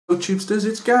Hello Tubesters,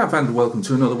 it's Gav and welcome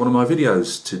to another one of my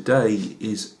videos. Today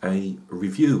is a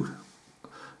review,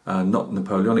 not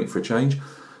Napoleonic for a change.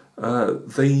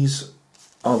 These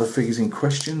are the figures in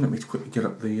question. Let me quickly get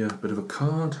up the bit of a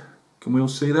card. Can we all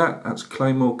see that? That's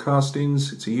Claymore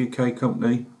Castings. It's a UK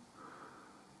company,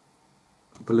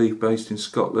 I believe based in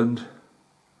Scotland.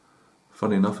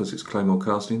 Funny enough, as it's Claymore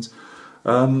Castings.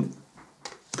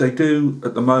 They do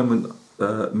at the moment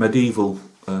medieval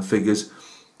figures.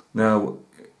 Now,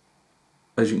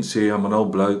 as you can see, I'm an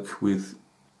old bloke with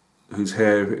whose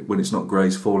hair, when it's not grey,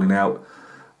 is falling out.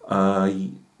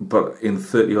 But in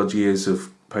 30 odd years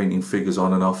of painting figures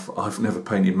on and off, I've never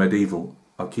painted medieval.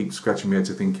 I keep scratching my head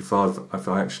to think if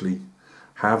I actually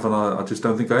have, and I just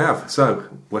don't think I have. So,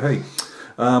 well, hey,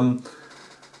 I've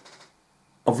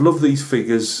loved these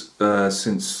figures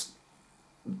since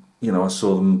I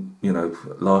saw them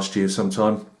last year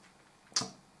sometime.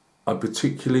 I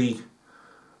particularly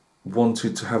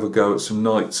wanted to have a go at some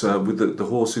knights with the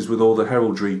horses with all the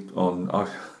heraldry on.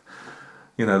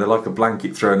 They're like a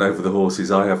blanket thrown over the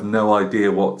horses. I have no idea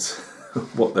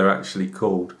what they're actually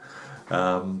called,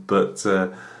 but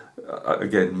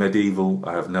again, medieval,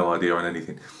 I have no idea on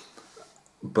anything.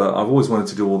 But I've always wanted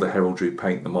to do all the heraldry,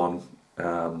 paint them on.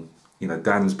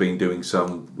 Dan's been doing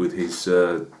some with his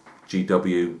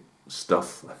GW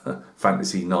stuff,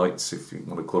 fantasy knights, if you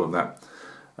want to call them that.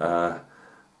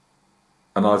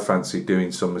 And I fancied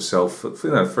doing some myself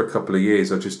for a couple of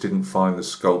years. I just didn't find the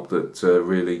sculpt that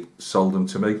really sold them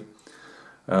to me.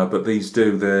 But these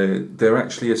do. They're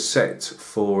actually a set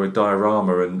for a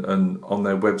diorama, and on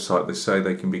their website they say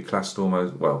they can be classed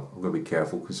almost. Well, I've got to be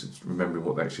careful because it's remembering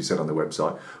what they actually said on their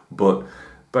website. But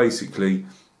basically,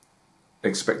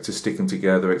 expect to stick them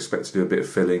together. Expect to do a bit of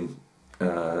filling.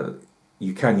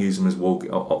 You can use them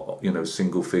as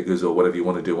single figures or whatever you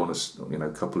want to do on a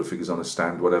couple of figures on a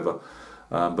stand, whatever.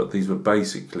 But these were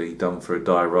basically done for a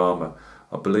diorama.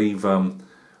 I believe, I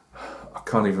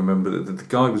can't even remember, the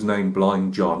guy was named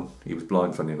Blind John. He was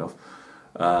blind, funny enough.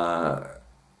 And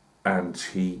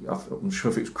I'm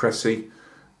sure if it was Cressy,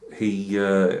 he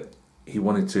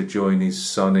wanted to join his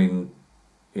son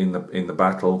in the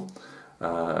battle.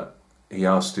 He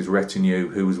asked his retinue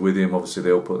who was with him. Obviously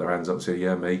they all put their hands up and said,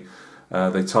 yeah, me.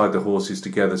 They tied the horses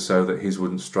together so that his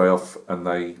wouldn't stray off, and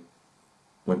they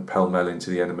went pell-mell into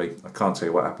the enemy. I can't tell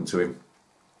you what happened to him,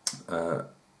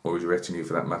 or his retinue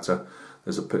for that matter.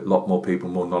 There's a lot more people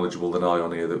more knowledgeable than I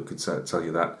on here that could tell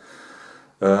you that.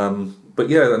 But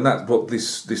yeah, and that's what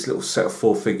this little set of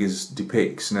 4 figures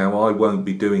depicts. Now, I won't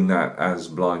be doing that as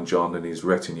Blind John and his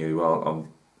retinue. I'm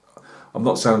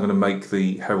not saying I'm going to make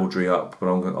the heraldry up, but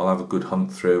I'll have a good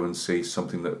hunt through and see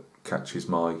something that catches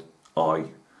my eye,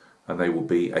 and they will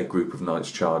be a group of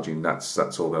knights charging. That's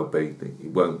all they'll be.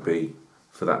 It won't be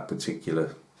for that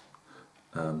particular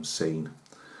scene.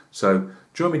 So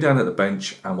join me down at the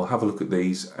bench and we'll have a look at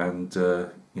these, and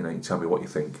you can tell me what you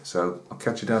think. So I'll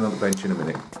catch you down on the bench in a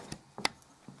minute.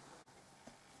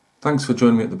 Thanks for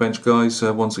joining me at the bench, guys.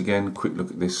 Once again, a quick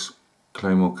look at this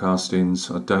Claymore Castings.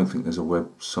 I don't think there's a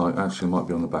website. Actually, it might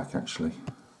be on the back actually.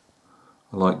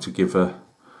 I like to give a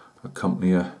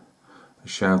company a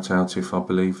shout out if I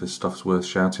believe the stuff's worth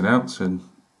shouting out, and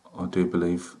I do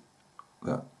believe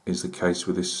that is the case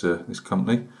with this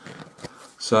company.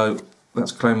 So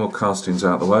that's Claymore Castings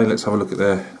out of the way. Let's have a look at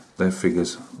their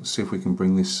figures. Let's see if we can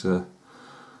bring this a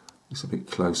bit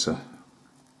closer.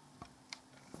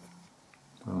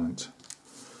 Right.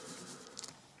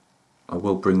 I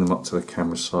will bring them up to the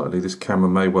camera slightly. This camera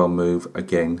may well move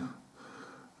again.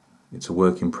 It's a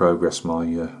work in progress,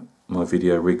 my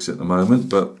video rigs at the moment,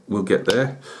 but we'll get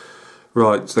there.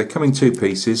 Right, so they come in 2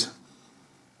 pieces.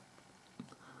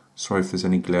 Sorry if there's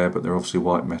any glare, but they're obviously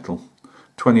white metal.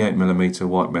 28mm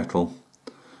white metal.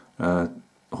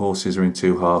 Horses are in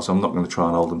 2 halves. I'm not going to try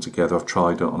and hold them together. I've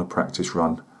tried it on a practice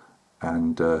run,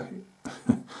 and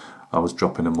I was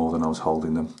dropping them more than I was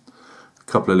holding them. A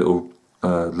couple of little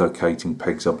locating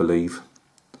pegs, I believe.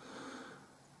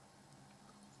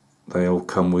 They all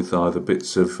come with either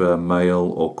bits of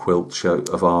mail or quilt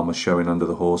of armour showing under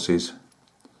the horses.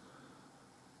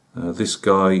 This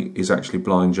guy is actually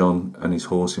Blind John and his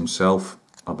horse himself,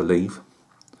 I believe.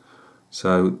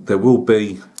 So there will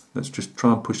be, let's just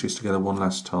try and push this together one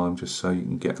last time just so you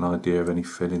can get an idea of any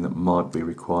filling that might be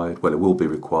required. Well, it will be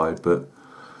required, but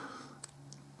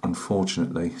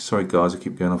unfortunately, sorry guys, I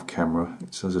keep going off camera.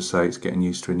 It's, as I say, it's getting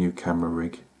used to a new camera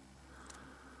rig.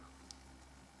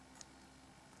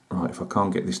 Right, if I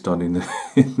can't get this done in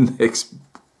the next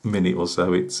minute or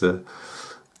so, it's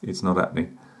not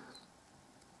happening.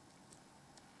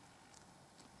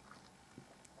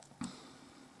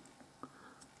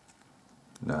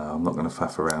 No, I'm not going to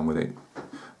faff around with it.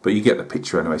 But you get the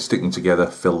picture anyway. Stick them together,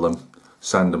 fill them,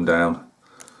 sand them down,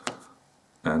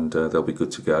 and they'll be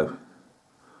good to go.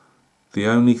 The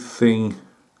only thing,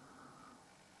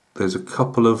 there's a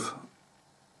couple of,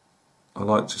 I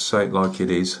like to say it like it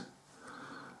is,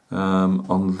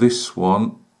 on this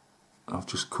one I've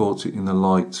just caught it in the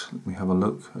light. Let me have a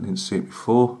look. I didn't see it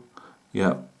before.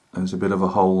 Yeah, there's a bit of a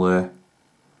hole there.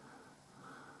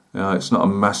 It's not a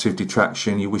massive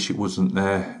detraction. You wish it wasn't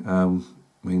there.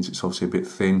 Means it's obviously a bit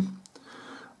thin,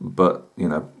 but you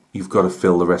know, you've got to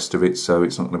fill the rest of it, so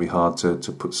it's not going to be hard to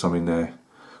put some in there,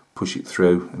 push it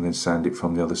through, and then sand it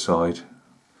from the other side.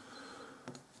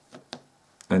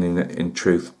 And in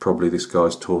truth, probably this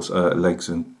guy's torso, legs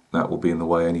and that will be in the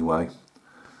way anyway.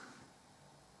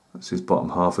 That's his bottom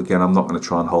half. Again, I'm not going to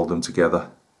try and hold them together.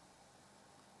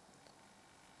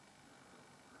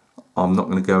 I'm not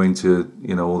going to go into,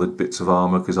 you know, all the bits of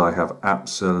armour because I have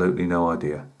absolutely no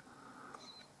idea.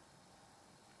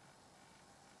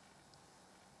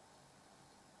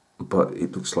 But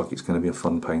it looks like it's going to be a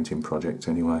fun painting project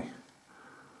anyway.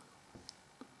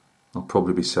 I'll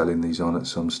probably be selling these on at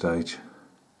some stage.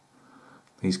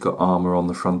 He's got armour on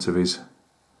the front of his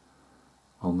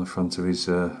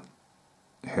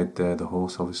head there, the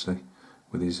horse obviously,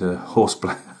 with his horse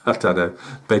I don't know,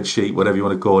 bed sheet, whatever you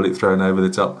want to call it, thrown over the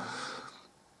top.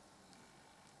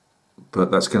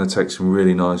 But that's going to take some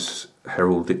really nice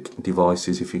heraldic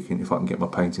devices if I can get my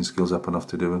painting skills up enough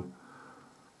to do them.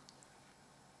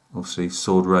 Obviously,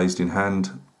 sword raised in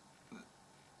hand.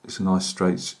 It's a nice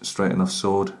straight enough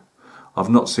sword. I've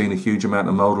not seen a huge amount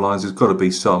of mould lines. There's got to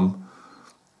be some,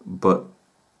 but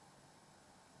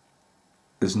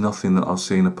there's nothing that I've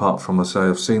seen apart from, I say,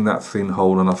 I've seen that thin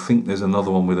hole, and I think there's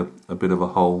another one with a bit of a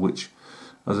hole, which,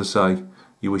 as I say,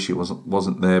 you wish it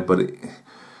wasn't there, but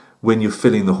when you're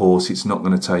filling the horse, it's not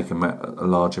going to take a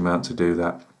large amount to do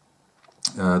that.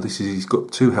 He's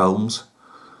got two helms.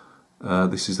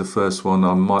 This is the first one.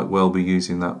 I might well be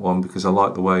using that one because I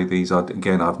like the way these are.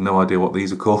 Again, I have no idea what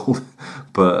these are called,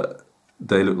 but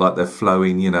they look like they're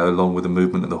flowing, you know, along with the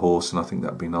movement of the horse, and I think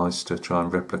that'd be nice to try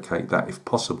and replicate that if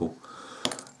possible.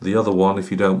 The other one,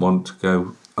 if you don't want to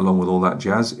go along with all that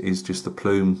jazz, is just the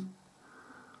plumed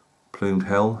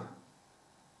helm.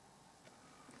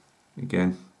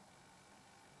 Again,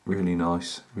 really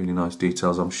nice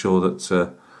details. I'm sure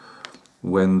that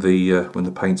when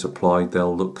the paint's applied,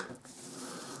 they'll look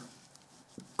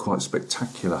quite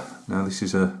spectacular. Now this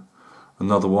is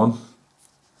another one.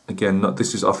 Again, I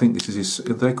think this is his.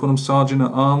 They call him Sergeant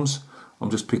at Arms. I'm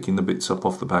just picking the bits up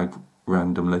off the bag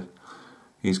randomly.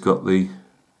 He's got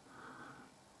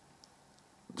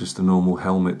just the normal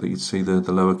helmet that you'd see the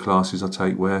lower classes I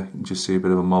take wear. You can just see a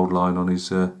bit of a mould line on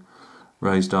his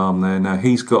raised arm there. Now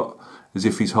he's got, as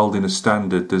if he's holding a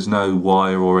standard. There's no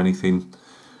wire or anything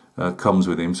comes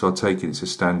with him, so I take it it's a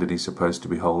standard he's supposed to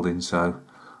be holding. So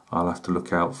I'll have to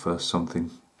look out for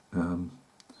something to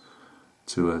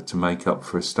make up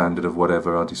for a standard of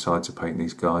whatever I decide to paint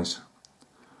these guys.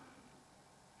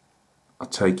 I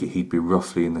take it he'd be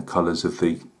roughly in the colours of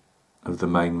the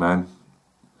main man.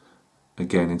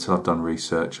 Again, until I've done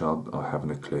research, I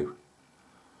haven't a clue.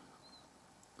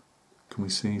 Can we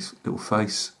see his little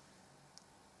face?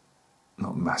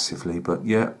 Not massively, but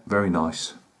yeah, very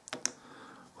nice.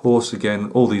 Horse again,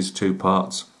 all these two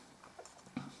parts.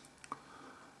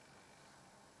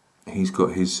 He's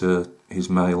got his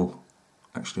male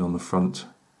actually on the front.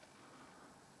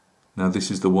 Now this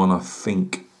is the one I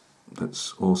think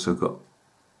that's also got,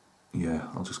 yeah,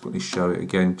 I'll just quickly show it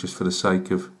again just for the sake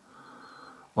of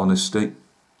honesty.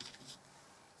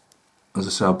 As I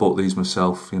say, I bought these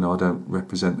myself, you know, I don't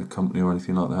represent the company or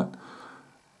anything like that.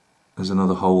 There's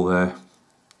another hole there.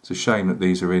 It's a shame that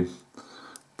these are in,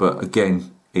 but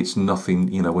again, it's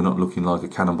nothing, you know, we're not looking like a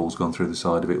cannonball's gone through the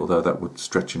side of it, although that would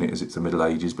stretching it as it's the Middle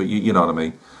Ages, but you know what I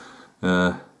mean.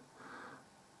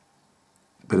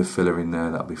 Bit of filler in there,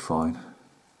 that'll be fine.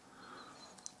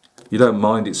 You don't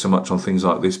mind it so much on things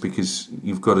like this because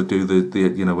you've got to do the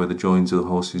you know, where the joins of the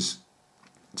horse's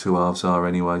two halves are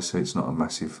anyway, so it's not a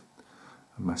massive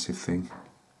thing.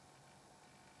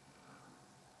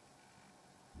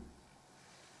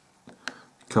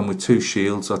 Come with two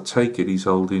shields. I take it he's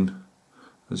holding,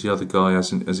 as the other guy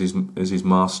hasn't, as his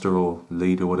master or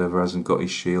leader or whatever hasn't got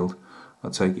his shield. I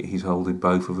take it he's holding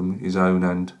both of them, his own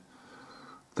and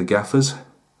the gaffer's.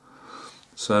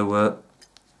 So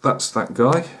that's that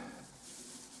guy.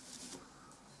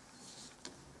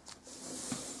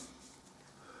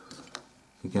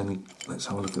 Again, let's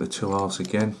have a look at the two halves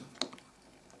again.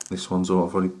 This one's all,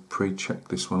 I've already pre-checked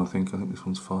this one, I think this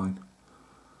one's fine.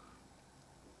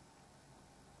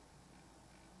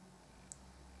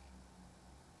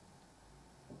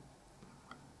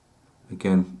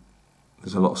 Again,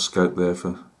 there's a lot of scope there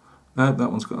for... No,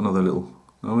 that one's got another little...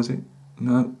 Oh, is it?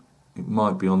 No, it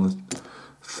might be on the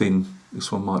thin.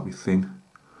 This one might be thin.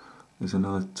 There's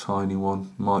another tiny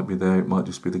one. Might be there. It might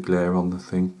just be the glare on the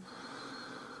thing,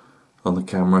 on the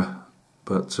camera.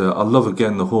 But I love,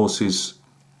 again, the horses.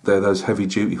 They're those heavy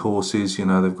duty horses, you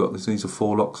know. They've got, these are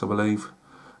forelocks, I believe,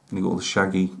 and you've got all the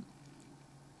shaggy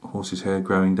horse's hair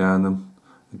growing down them.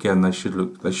 Again, they should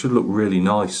look really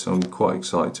nice. I'm quite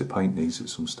excited to paint these at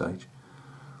some stage.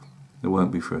 It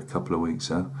won't be for a couple of weeks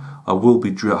though. I will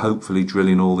be hopefully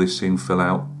drilling all this in, fill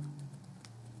out.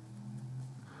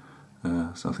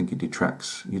 So I think it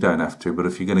detracts. You don't have to, but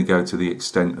if you're going to go to the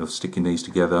extent of sticking these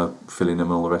together, filling them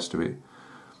and all the rest of it,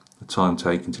 the time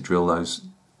taken to drill those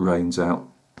reins out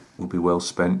will be well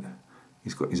spent.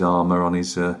 He's got his armour on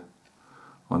his head.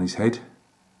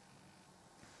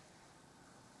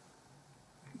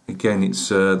 Again, it's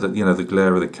that, you know, the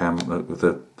glare of the camera with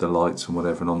the lights and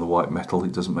whatever, and on the white metal,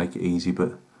 it doesn't make it easy,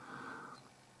 but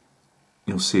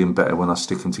you'll see them better when I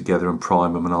stick them together and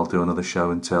prime them, and I'll do another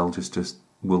show and tell.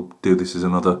 We'll do this as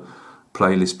another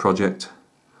playlist project.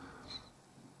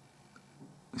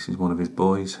 This is one of his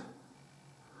boys.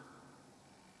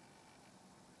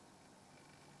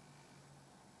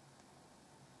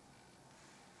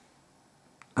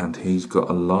 And he's got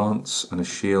a lance and a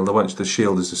shield. The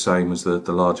shield is the same as the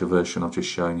larger version I've just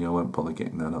shown you. I won't bother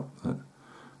getting that up. But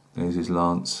there's his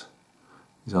lance.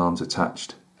 His arms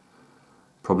attached.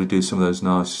 Probably do some of those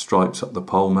nice stripes up the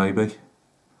pole maybe.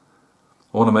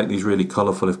 I want to make these really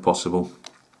colourful if possible.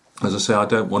 As I say, I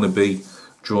don't want to be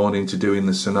drawn into doing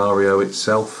the scenario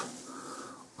itself.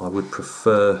 I would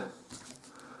prefer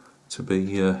to be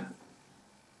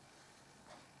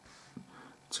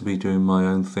doing my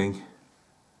own thing.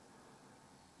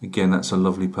 Again, that's a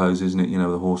lovely pose, isn't it? You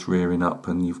know, the horse rearing up,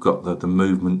 and you've got the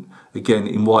movement. Again,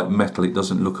 in white metal it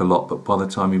doesn't look a lot, but by the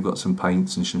time you've got some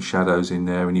paints and some shadows in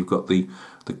there, and you've got the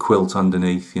quilt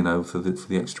underneath, you know, for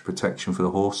the extra protection for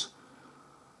the horse,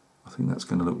 I think that's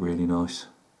going to look really nice.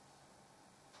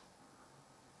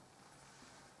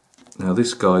 Now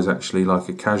this guy's actually like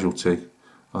a casualty.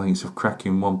 I think it's a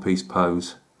cracking one-piece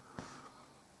pose.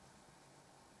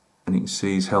 And you can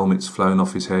see his helmet's flown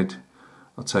off his head.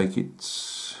 I take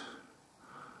it,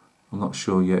 I'm not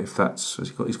sure yet if that's,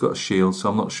 he's got a shield, so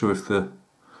I'm not sure if I'm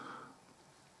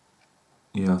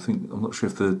not sure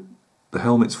if the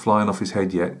helmet's flying off his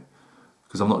head yet,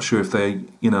 because I'm not sure if they,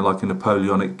 you know, like a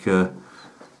Napoleonic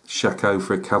shako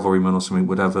for a cavalryman or something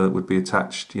would be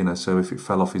attached, you know, so if it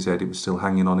fell off his head it was still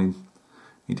hanging on him,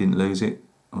 he didn't lose it.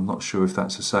 I'm not sure if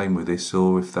that's the same with this,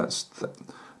 or if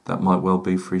that might well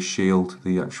be for his shield,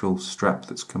 the actual strap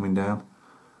that's coming down.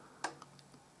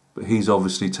 But he's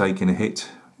obviously taking a hit,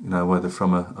 you know, whether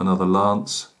from another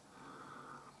lance,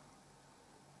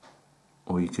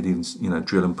 or you could even, you know,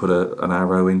 drill and put an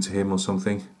arrow into him or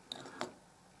something.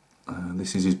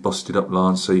 This is his busted up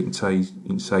lance, so you can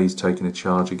say he's taking a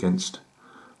charge against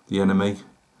the enemy,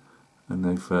 and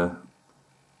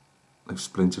they've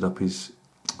splintered up his.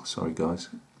 Sorry guys,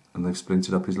 and they've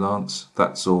splintered up his lance.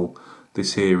 That's all.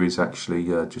 This here is actually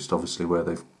just obviously where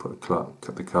they've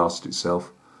cut the cast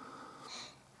itself.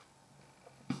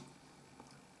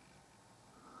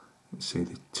 You can see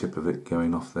the tip of it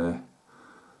going off there.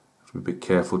 Have to be a bit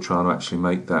careful trying to actually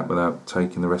make that without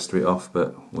taking the rest of it off,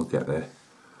 but we'll get there.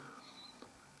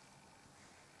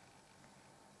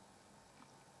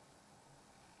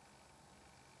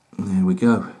 There we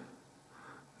go.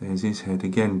 There's his head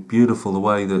again. Beautiful the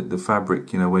way that the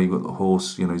fabric, you know, where you've got the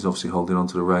horse, you know, he's obviously holding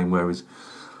onto the rein, whereas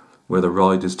where the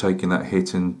rider's taking that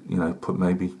hit, and, you know,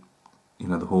 maybe, you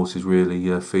know, the horse is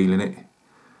really feeling it.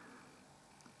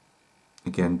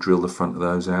 Again, drill the front of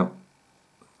those out,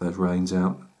 those reins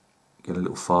out, get a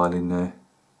little file in there.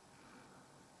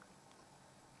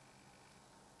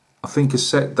 I think a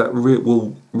set that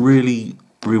will really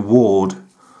reward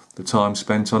the time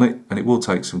spent on it, and it will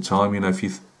take some time, you know.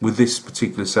 With this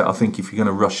particular set, I think if you're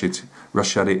going to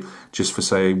rush at it just for,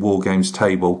 say, a wargames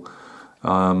table,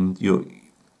 I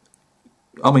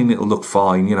mean, it'll look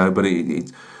fine, you know, but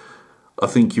I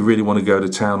think you really want to go to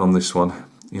town on this one.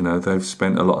 You know, they've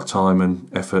spent a lot of time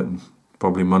and effort and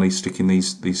probably money sticking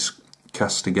these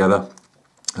casts together,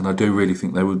 and I do really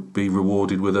think they would be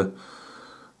rewarded with a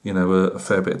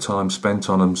fair bit of time spent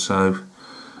on them. So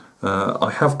I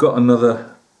have got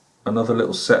another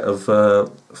little set of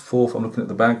I'm looking at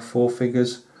the bag, 4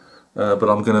 figures, but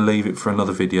I'm going to leave it for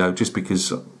another video, just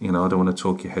because, you know, I don't want to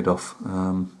talk your head off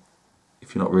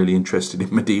if you're not really interested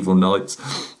in medieval knights.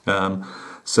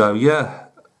 So yeah,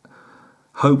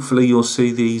 hopefully you'll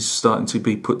see these starting to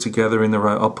be put together in their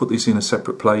own. I'll put this in a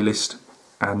separate playlist,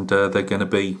 and they're going to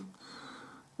be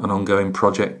an ongoing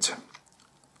project.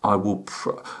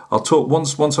 I'll talk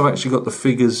once I've actually got the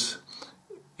figures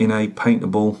in a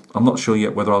paintable. I'm not sure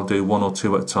yet whether I'll do one or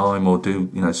two at a time, or do,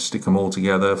 you know, stick them all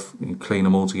together, clean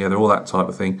them all together, all that type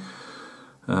of thing,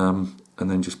 and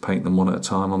then just paint them one at a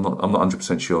time. I'm not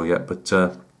 100% sure yet, but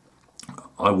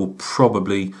I will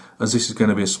probably, as this is going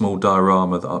to be a small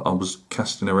diorama that I was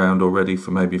casting around already for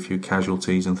maybe a few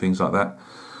casualties and things like that.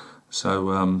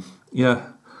 So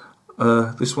yeah,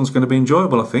 this one's going to be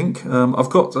enjoyable, I think.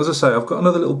 I've got, as I say, I've got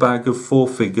another little bag of 4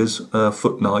 figures,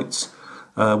 foot knights.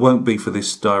 Won't be for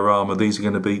this diorama. These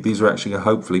are actually going to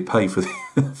hopefully pay for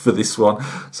for this one.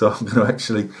 So I'm going to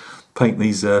actually paint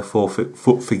these 4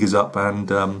 foot figures up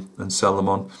and sell them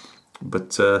on.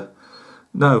 But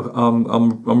no,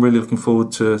 I'm really looking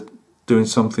forward to doing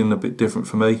something a bit different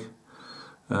for me.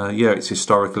 Yeah, it's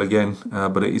historical again,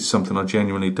 but it is something I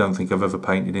genuinely don't think I've ever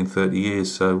painted in 30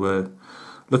 years. So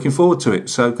looking forward to it.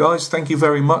 So guys, thank you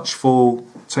very much for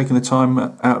taking the time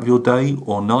out of your day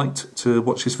or night to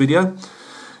watch this video.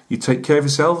 You take care of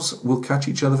yourselves. We'll catch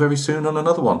each other very soon on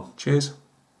another one. Cheers.